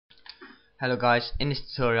Hello guys, in this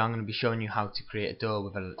tutorial I'm going to be showing you how to create a door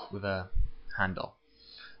with a handle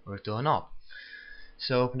or a door knob.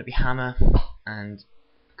 So open up your hammer and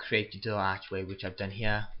create your door archway, which I've done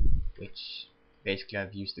here, which basically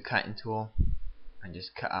I've used the cutting tool and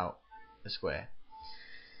just cut out a square.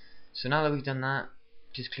 So now that we've done that,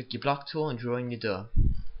 just click your block tool and draw in your door,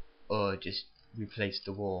 or just replace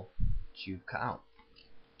the wall that you've cut out.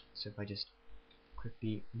 So if I just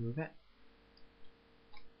quickly move it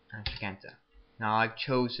and click enter. Now I've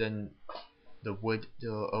chosen the wood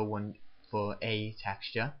door 01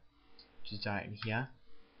 texture, which is right in here,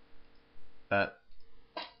 but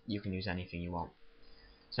you can use anything you want.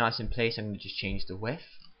 So now it's in place, I'm going to just change the width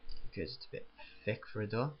because it's a bit thick for a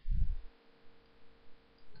door,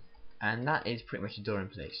 and that is pretty much the door in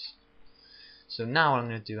place. So now what I'm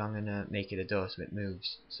going to do, I'm going to make it a door so it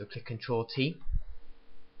moves. So click Control T,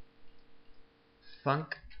 func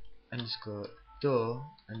underscore door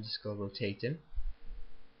underscore rotating,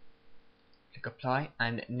 click apply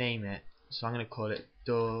and name it. So I'm going to call it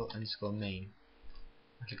door underscore main.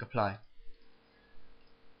 Click apply.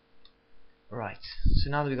 Right, so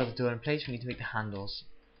now that we've got the door in place, we need to make the handles.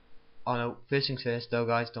 Oh no, first things first though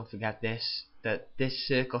guys, don't forget this, that this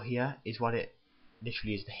circle here is what it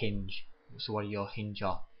literally is, the hinge. So what your hinge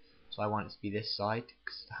are. So I want it to be this side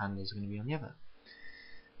because the handles are going to be on the other.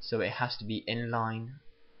 So it has to be in line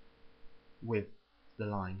with the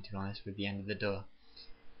line, to be honest, with the end of the door.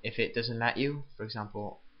 If it doesn't let you, for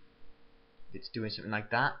example, if it's doing something like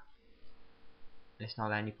that, and it's not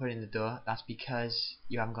letting you put it in the door, that's because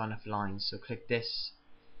you haven't got enough lines. So click this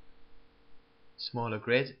smaller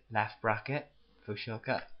grid, left bracket for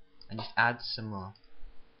shortcut, and just add some more,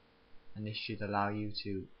 and this should allow you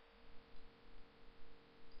to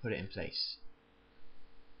put it in place.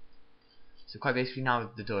 So quite basically now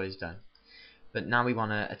the door is done, but now we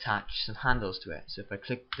want to attach some handles to it. So if I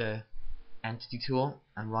click the entity tool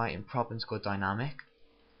and write in prop underscore dynamic,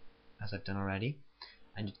 as I've done already,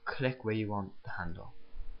 and you click where you want the handle,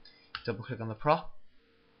 double click on the prop,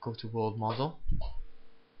 go to world model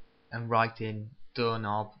and write in door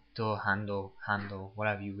knob, door handle,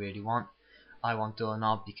 whatever you really want. I want door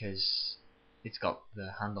knob because it's got the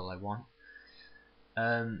handle I want.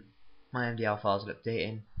 My MDL files are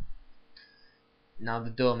updating. Now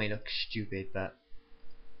the door may look stupid, but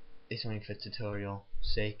it's only for tutorial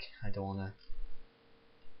sake. I don't want to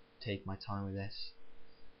take my time with this.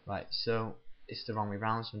 Right, so it's the wrong way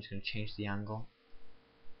round, so I'm just going to change the angle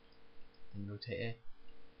and rotate it.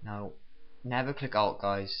 Now never click Alt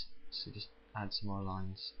guys, so just add some more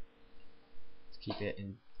lines to keep it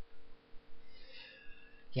in.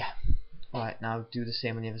 Yeah, right, now do the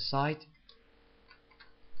same on the other side.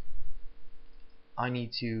 I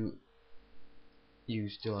need to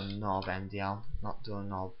use door knob MDL, not door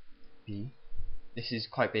knob B. This is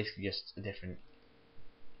quite basically just a different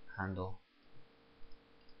handle.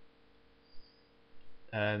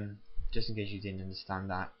 Just in case you didn't understand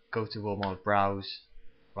that, go to world model, browse,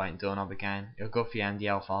 write in door knob again. It'll go for your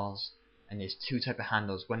MDL files, and there's two type of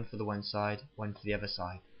handles, one for the one side, one for the other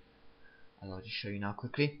side. And I'll just show you now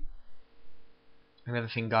quickly. Another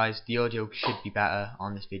thing guys, the audio should be better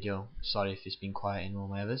on this video. Sorry if it's been quiet in all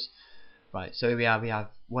my others. Right, so here we have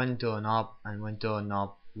one door knob and one door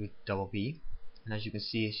knob with double B, and as you can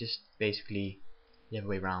see it's just basically the other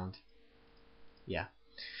way round. Yeah.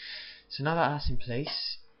 So now that that's in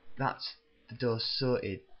place, that's the door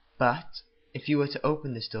sorted. But if you were to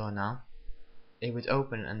open this door now, it would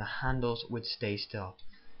open and the handles would stay still.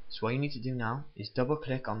 So what you need to do now is double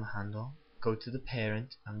click on the handle, go to the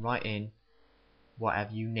parent and write in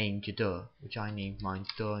whatever you named your door, which I named mine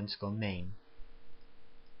door underscore main,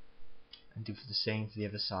 and do for the same for the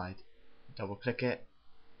other side. Double click it,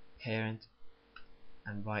 parent,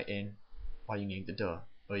 and write in what you named the door,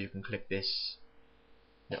 or you can click this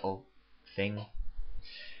little thing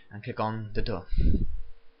and click on the door.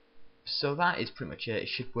 So that is pretty much it. It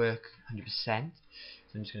should work 100%. So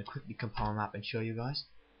I'm just going to quickly compile a map and show you guys.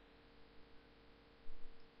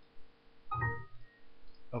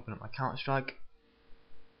 Open up my Counter-Strike.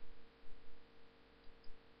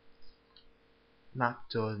 Map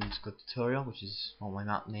door underscore tutorial, which is what my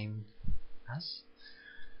map name has.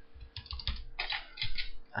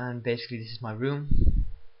 And basically this is my room.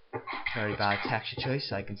 Very bad texture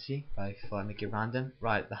choice, I can see, but I thought I'd make it random.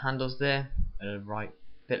 Right, the handle's there, right,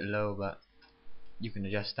 bit low, but you can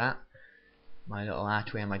adjust that. My little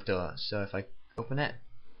archway and my door. So if I open it,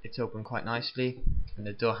 it's open quite nicely, and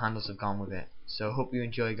the door handles have gone with it. So hope you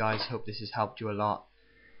enjoy guys, hope this has helped you a lot.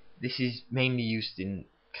 This is mainly used in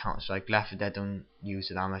Counter-Strike. Left 4 Dead don't use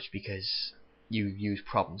it that much because you use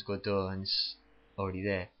problems go door and already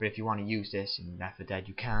there. But if you want to use this in Left 4 Dead,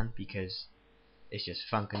 you can, because it's just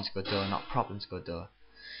Funkin' Scuddor, not Proppin' Scuddor.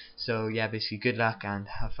 So yeah, basically good luck and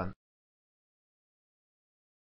have fun.